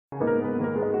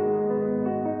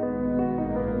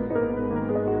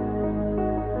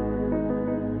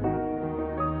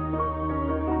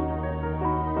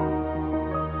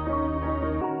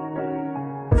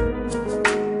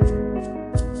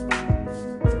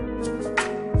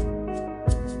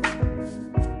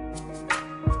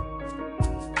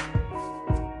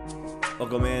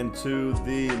Welcome into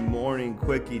the Morning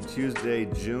Quickie, Tuesday,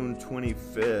 June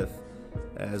 25th,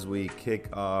 as we kick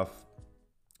off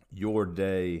your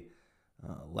day.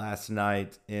 Last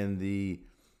night in the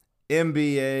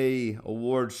NBA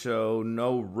award show,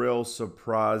 no real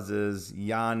surprises.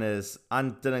 Giannis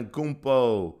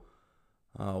Antetokounmpo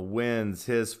wins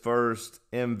his first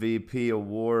MVP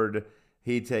award.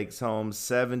 He takes home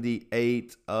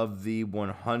 78 of the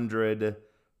 100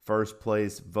 first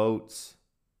place votes.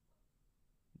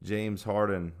 James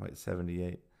Harden,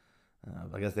 78.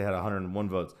 I guess they had 101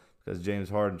 votes because James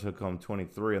Harden took home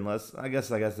 23. Unless, I guess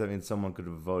that means someone could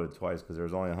have voted twice because there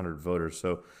was only 100 voters.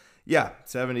 So, yeah,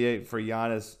 78 for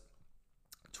Giannis,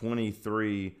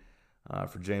 23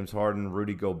 for James Harden.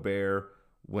 Rudy Gobert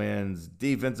wins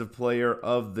Defensive Player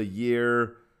of the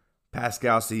Year.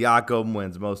 Pascal Siakam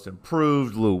wins Most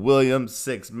Improved. Lou Williams,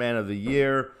 Sixth Man of the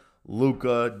Year.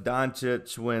 Luka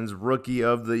Doncic wins Rookie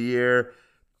of the Year.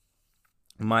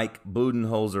 Mike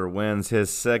Budenholzer wins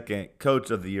his second Coach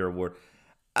of the Year award.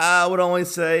 I would only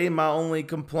say my only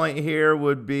complaint here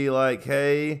would be like,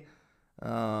 hey,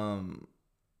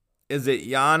 is it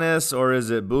Giannis or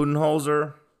is it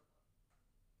Budenholzer?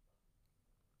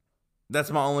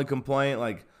 That's my only complaint.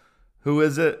 Like, who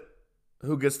is it?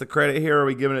 Who gets the credit here? Are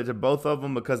we giving it to both of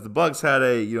them? Because the Bucks had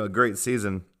a great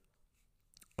season,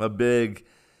 a big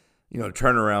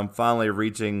turnaround, finally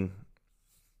reaching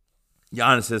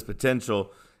Giannis'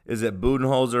 potential. Is it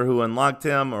Budenholzer who unlocked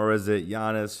him, or is it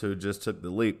Giannis who just took the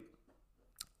leap?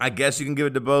 I guess you can give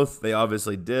it to both. They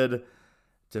obviously did.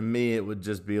 To me, it would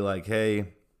just be like,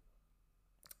 hey,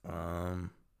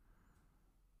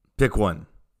 pick one.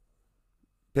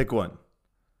 Pick one.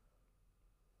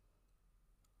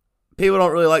 People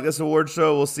don't really like this award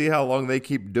show. We'll see how long they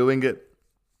keep doing it.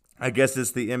 I guess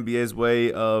it's the NBA's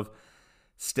way of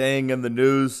staying in the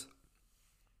news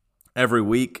every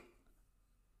week.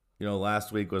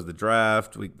 Last week was the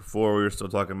draft. Week before, we were still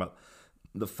talking about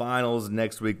the finals.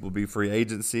 Next week will be free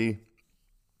agency,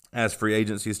 as free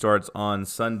agency starts on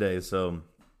Sunday. So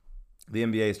the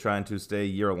NBA is trying to stay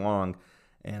year-long,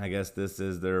 and I guess this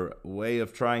is their way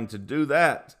of trying to do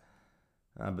that.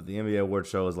 But the NBA award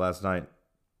show was last night,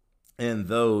 and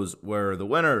those were the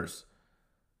winners.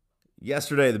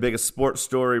 Yesterday, the biggest sports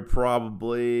story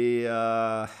probably,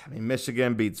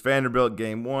 Michigan beats Vanderbilt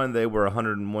game one. They were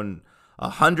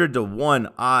 100 to 1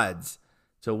 odds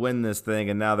to win this thing,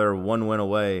 and now they're one win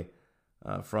away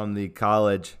from the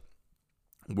College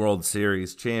World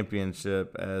Series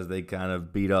championship as they kind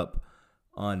of beat up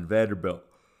on Vanderbilt.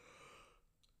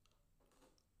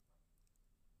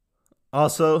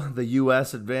 Also, the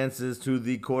U.S. advances to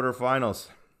the quarterfinals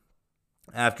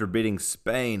after beating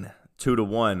Spain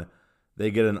 2-1.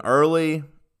 They get an early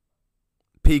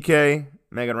PK.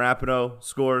 Megan Rapinoe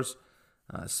scores.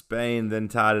 Spain then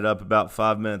tied it up about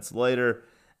 5 minutes later.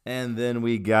 And then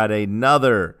we got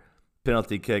another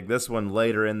penalty kick. This one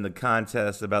later in the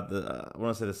contest, about I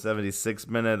want to say the 76th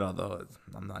minute, although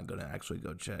I'm not going to actually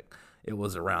go check. It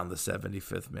was around the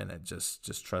 75th minute.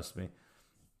 Just trust me.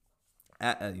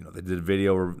 They did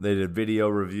video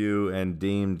review and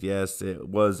deemed, yes, it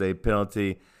was a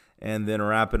penalty. And then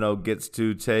Rapinoe gets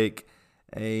to take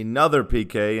another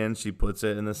PK, and she puts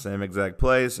it in the same exact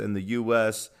place. And the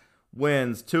U.S.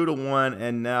 wins 2-1,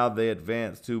 and now they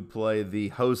advance to play the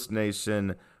host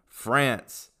nation,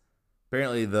 France.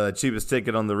 Apparently, the cheapest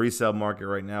ticket on the resale market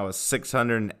right now is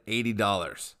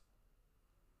 $680.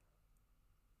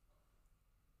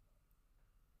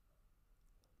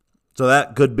 So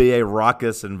that could be a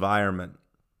raucous environment.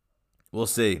 We'll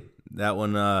see. That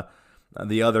one,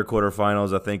 the other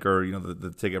quarterfinals, I think, are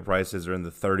the ticket prices are in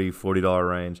the $30, $40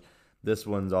 range. This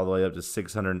one's all the way up to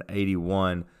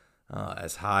 $681.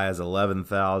 As high as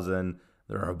 $11,000.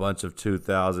 There are a bunch of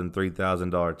 $2,000,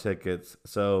 $3,000 tickets.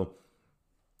 So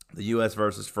the U.S.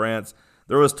 versus France.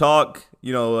 There was talk,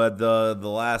 at the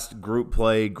last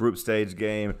group stage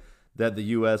game, that the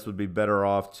U.S. would be better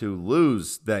off to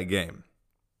lose that game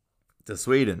to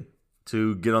Sweden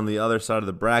to get on the other side of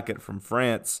the bracket from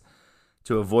France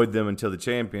to avoid them until the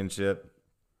championship.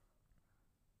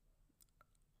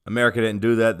 America didn't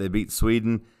do that. They beat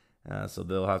Sweden. So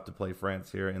they'll have to play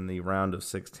France here in the round of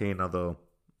 16, although,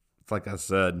 it's like I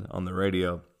said on the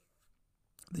radio,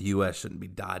 the U.S. shouldn't be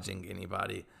dodging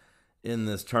anybody in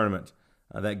this tournament.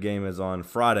 That game is on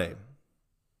Friday.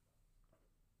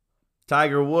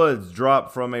 Tiger Woods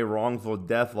dropped from a wrongful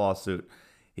death lawsuit.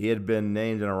 He had been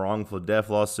named in a wrongful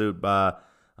death lawsuit by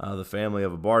the family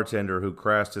of a bartender who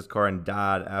crashed his car and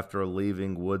died after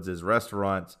leaving Woods'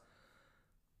 restaurant.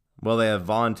 Well, they have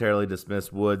voluntarily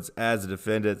dismissed Woods as a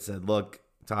defendant, said, look,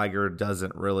 Tiger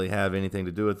doesn't really have anything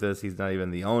to do with this. He's not even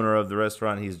the owner of the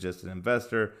restaurant. He's just an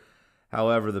investor.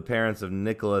 However, the parents of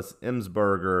Nicholas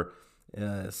Imsberger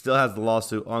still has the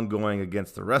lawsuit ongoing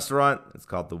against the restaurant. It's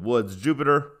called the Woods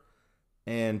Jupiter.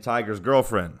 And Tiger's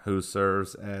girlfriend, who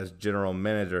serves as general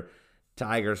manager.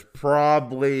 Tiger's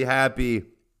probably happy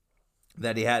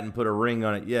that he hadn't put a ring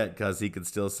on it yet, because he could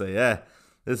still say,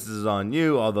 this is on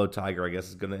you. Although Tiger, I guess,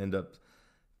 is going to end up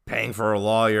paying for a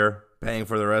lawyer, paying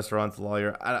for the restaurant's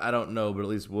lawyer. I don't know, but at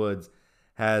least Woods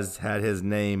has had his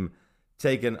name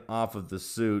taken off of the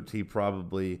suit. He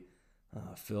probably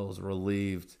feels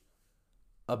relieved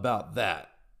about that.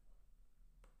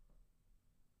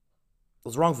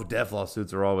 Those wrongful death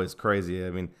lawsuits are always crazy. I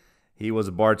mean, he was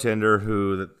a bartender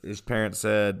who his parents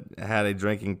said had a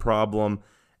drinking problem,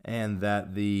 and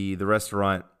that the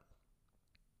restaurant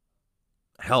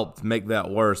helped make that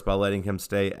worse by letting him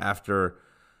stay after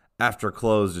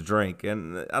close to drink.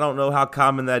 And I don't know how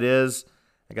common that is.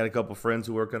 I got a couple friends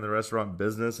who work in the restaurant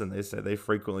business, and they say they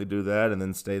frequently do that and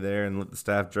then stay there and let the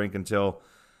staff drink until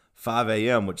 5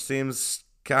 a.m., which seems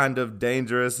kind of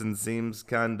dangerous and seems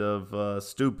kind of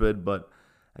stupid, but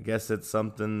I guess it's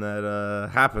something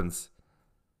that happens.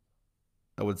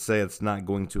 I would say it's not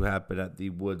going to happen at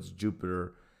the Woods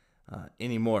Jupiter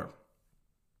anymore.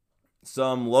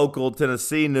 Some local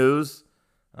Tennessee news.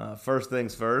 First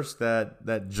things first,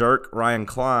 that jerk Ryan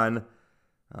Klein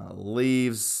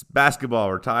leaves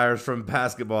basketball, retires from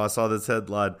basketball. I saw this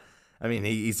headline. I mean,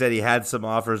 he said he had some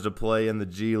offers to play in the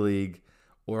G League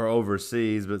or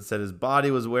overseas, but said his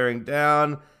body was wearing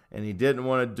down and he didn't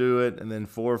want to do it. And then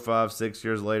 4, 5, 6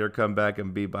 years later, come back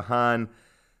and be behind.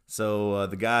 So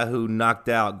the guy who knocked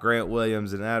out Grant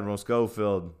Williams and Admiral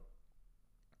Schofield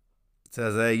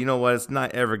says, hey, you know what? It's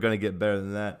not ever going to get better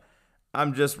than that.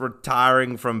 I'm just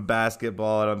retiring from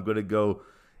basketball and I'm going to go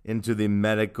into the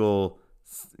medical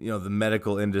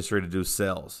industry to do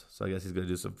sales. So I guess he's going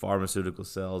to do some pharmaceutical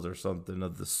sales or something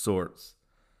of the sorts.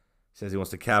 He says he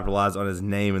wants to capitalize on his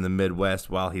name in the Midwest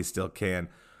while he still can.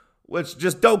 Which,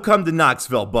 just don't come to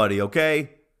Knoxville, buddy, okay?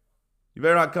 You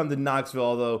better not come to Knoxville,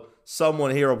 although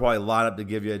someone here will probably line up to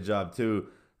give you a job too,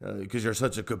 because you're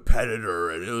such a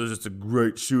competitor and it was just a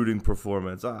great shooting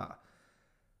performance. Some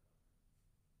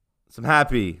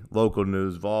happy local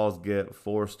news. Vols get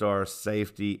 4-star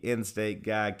safety in-state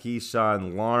guy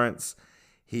Keyshawn Lawrence.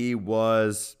 He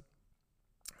was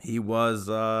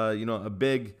a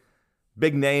big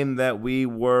name that we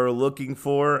were looking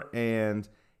for, and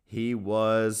he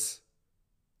was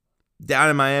down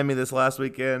in Miami this last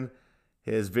weekend.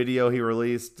 His video he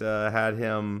released had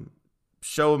him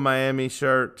show a Miami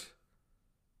shirt.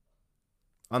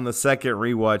 On the second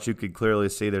rewatch, you could clearly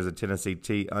see there's a Tennessee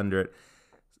tee under it.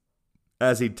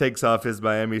 As he takes off his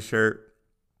Miami shirt,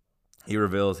 he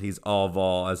reveals he's all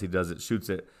Vol as he does it, shoots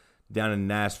it down in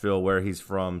Nashville where he's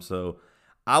from. So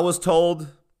I was told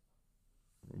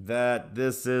that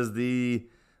this is the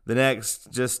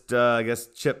next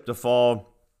chip to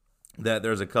fall, that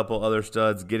there's a couple other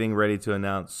studs getting ready to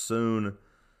announce soon.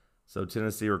 So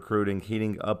Tennessee recruiting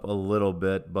heating up a little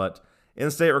bit, but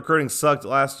in-state recruiting sucked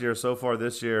last year. So far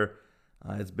this year,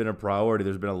 it's been a priority.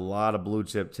 There's been a lot of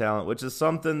blue-chip talent, which is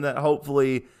something that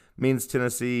hopefully means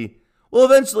Tennessee will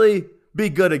eventually be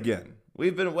good again.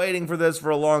 We've been waiting for this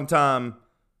for a long time,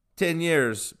 10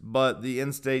 years, but the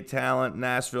in-state talent,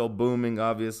 Nashville booming,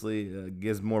 obviously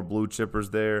gives more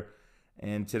blue-chippers there.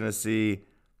 And Tennessee,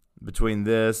 between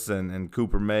this and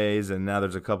Cooper Mays, and now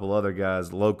there's a couple other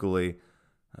guys locally,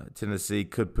 Tennessee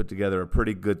could put together a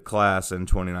pretty good class in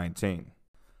 2019.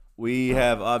 We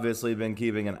have obviously been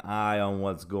keeping an eye on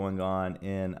what's going on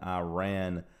in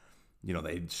Iran. You know,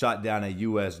 they shot down a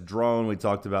U.S. drone. We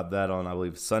talked about that on, I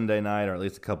believe, Sunday night, or at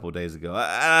least a couple of days ago.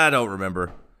 I don't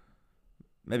remember.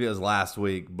 Maybe it was last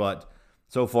week. But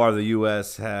so far, the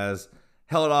U.S. has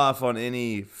held off on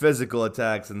any physical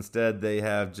attacks. Instead, they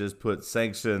have just put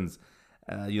sanctions,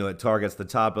 that targets the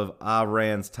top of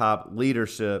Iran's top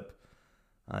leadership,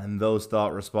 and those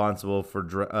thought responsible for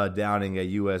downing a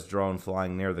U.S. drone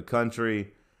flying near the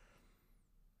country.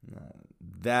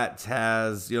 That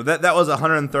has, that was a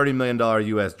 $130 million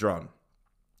U.S. drone.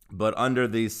 But under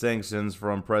these sanctions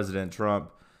from President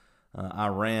Trump,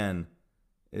 Iran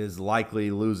is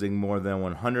likely losing more than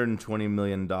 $120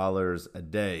 million a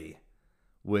day,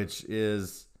 which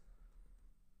is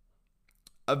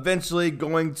eventually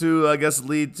going to,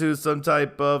 lead to some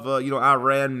type of,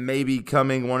 Iran maybe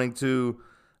wanting to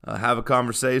have a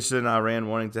conversation, Iran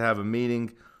wanting to have a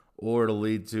meeting, or to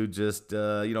lead to just,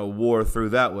 war through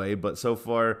that way. But so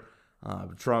far,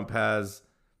 Trump has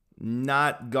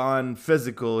not gone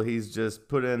physical. He's just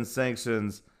put in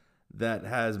sanctions that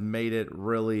has made it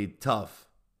really tough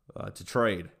to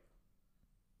trade.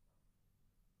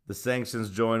 The sanctions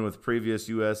join with previous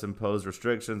U.S. imposed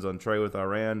restrictions on trade with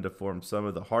Iran to form some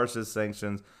of the harshest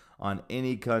sanctions on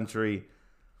any country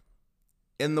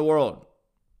in the world.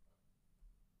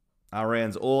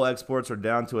 Iran's oil exports are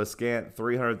down to a scant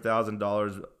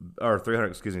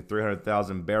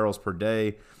 $300,000 barrels per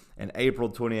day in April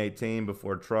 2018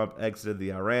 before Trump exited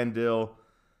the Iran deal.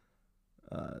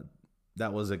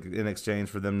 That was in exchange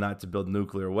for them not to build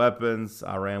nuclear weapons.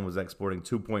 Iran was exporting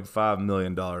 $2.5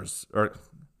 million, or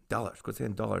dollars. Quit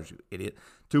saying dollars, you idiot.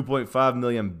 2.5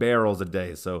 million barrels a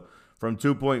day. So from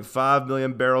 2.5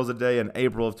 million barrels a day in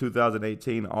April of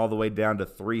 2018 all the way down to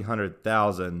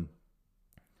 300,000.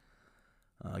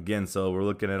 Again, so we're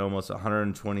looking at almost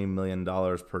 $120 million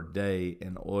per day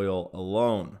in oil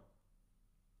alone.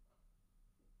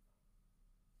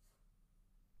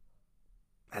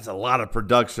 That's a lot of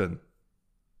production.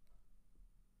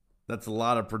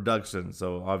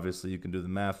 So obviously you can do the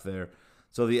math there.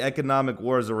 So the economic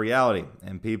war is a reality,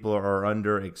 and people are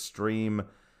under extreme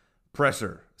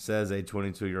pressure, says a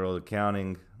 22-year-old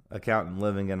accountant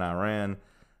living in Iran.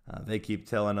 They keep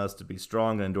telling us to be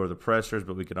strong and endure the pressures,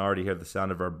 but we can already hear the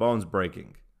sound of our bones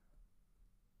breaking.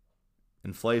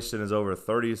 Inflation is over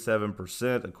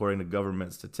 37%, according to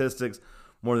government statistics.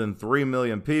 More than 3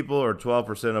 million people, or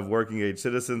 12% of working-age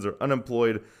citizens, are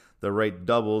unemployed. The rate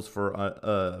doubles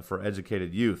for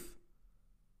educated youth.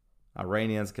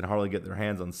 Iranians can hardly get their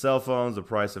hands on cell phones. The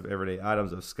price of everyday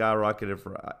items have skyrocketed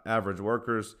for average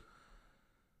workers.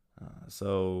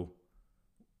 So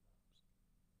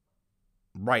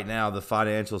right now, the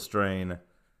financial strain,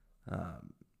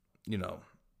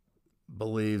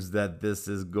 believes that this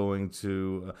is going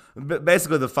to...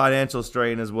 basically, the financial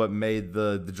strain is what made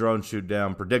the drone shoot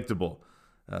down predictable.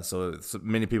 So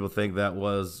many people think that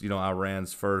was,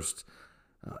 Iran's first,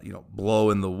 blow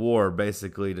in the war,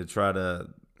 basically to try to...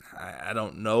 I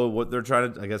don't know what they're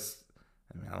trying to...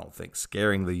 I don't think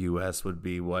scaring the U.S. would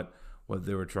be what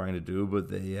they were trying to do, but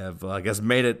they have,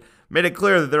 made it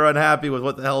clear that they're unhappy with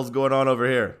what the hell's going on over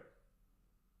here.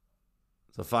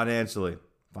 So financially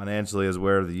is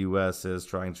where the U.S. is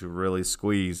trying to really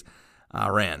squeeze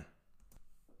Iran.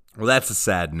 Well, that's the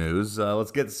sad news.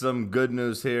 Let's get some good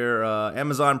news here.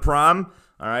 Amazon Prime.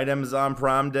 All right, Amazon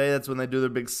Prime Day. That's when they do their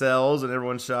big sales and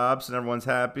everyone shops and everyone's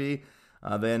happy.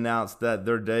 They announced that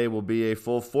their day will be a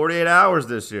full 48 hours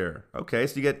this year. Okay,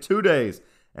 so you get 2 days.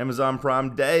 Amazon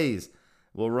Prime Days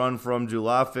will run from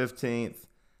July 15th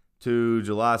to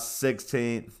July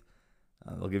 16th.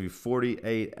 They'll give you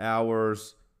 48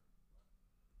 hours.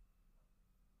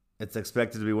 It's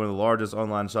expected to be one of the largest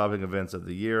online shopping events of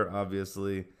the year,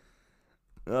 obviously.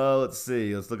 Let's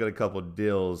see. Let's look at a couple of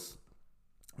deals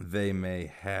they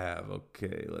may have.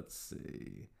 Okay, let's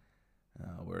see.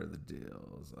 Where are the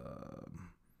deals?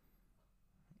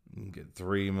 You can get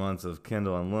 3 months of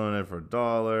Kindle Unlimited for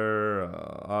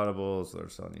 $1. Audible, so they're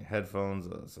selling you headphones,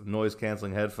 some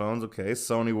noise-canceling headphones. Okay,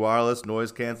 Sony wireless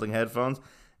noise-canceling headphones,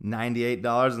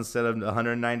 $98 instead of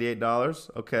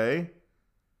 $198. Okay,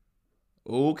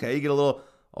 you get a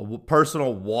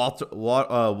personal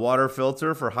water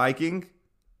filter for hiking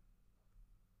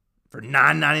for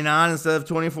 $9.99 instead of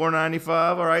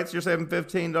 $24.95. All right, so you're saving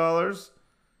 $15.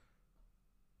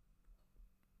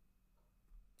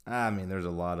 There's a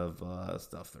lot of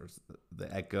stuff. There's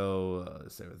the Echo,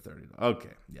 save it $30.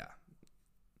 Okay, yeah.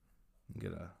 You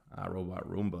get a iRobot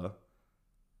Roomba.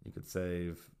 You could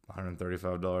save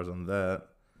 $135 on that.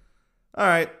 All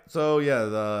right, so yeah,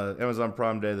 the Amazon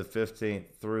Prime Day, the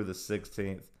 15th through the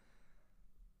 16th.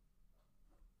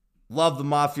 Love the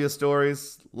mafia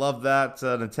stories. Love that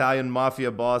an Italian mafia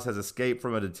boss has escaped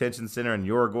from a detention center in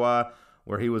Uruguay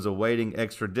where he was awaiting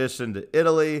extradition to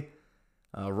Italy.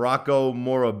 Rocco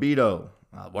Morabito.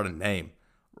 What a name.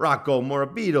 Rocco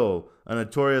Morabito, a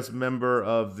notorious member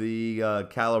of the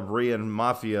Calabrian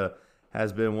Mafia,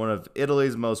 has been one of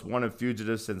Italy's most wanted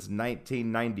fugitives since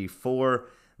 1994.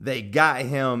 They got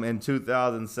him in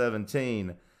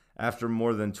 2017 after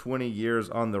more than 20 years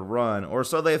on the run, or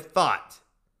so they thought.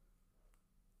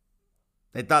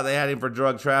 They thought they had him for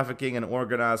drug trafficking and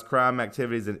organized crime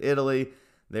activities in Italy.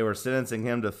 They were sentencing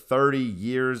him to 30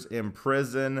 years in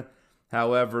prison.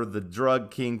 However, the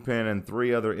drug kingpin and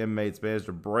 3 other inmates managed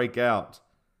to break out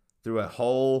through a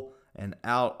hole and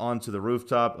out onto the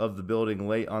rooftop of the building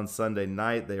late on Sunday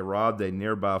night. They robbed a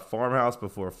nearby farmhouse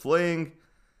before fleeing.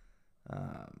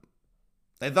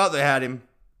 They thought they had him,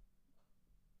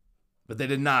 but they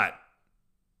did not.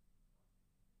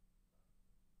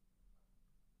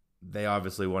 They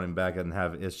obviously want him back and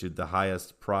have issued the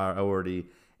highest priority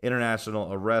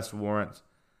international arrest warrant.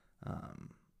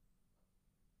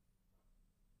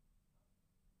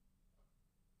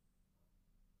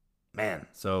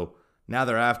 So now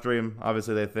they're after him.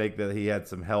 Obviously, they think that he had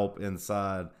some help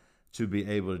inside to be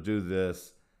able to do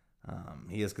this.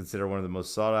 He is considered one of the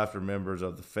most sought-after members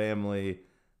of the family.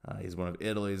 He's one of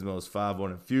Italy's most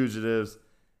 5-wanted fugitives.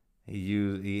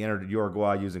 He entered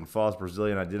Uruguay using false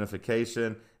Brazilian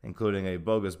identification, including a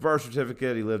bogus birth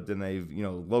certificate. He lived in a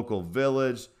local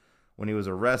village. When he was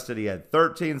arrested, he had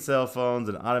 13 cell phones,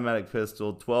 an automatic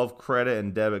pistol, 12 credit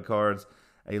and debit cards,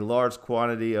 a large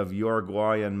quantity of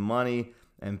Uruguayan money,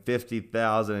 and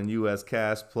 50,000 in U.S.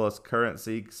 cash plus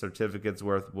currency certificates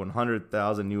worth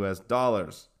 100,000 U.S.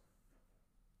 dollars.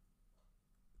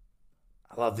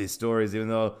 I love these stories, even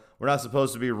though we're not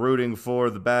supposed to be rooting for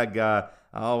the bad guy.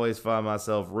 I always find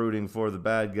myself rooting for the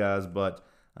bad guys, but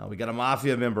we got a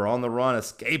mafia member on the run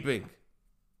escaping.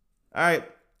 All right,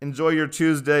 enjoy your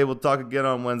Tuesday. We'll talk again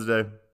on Wednesday.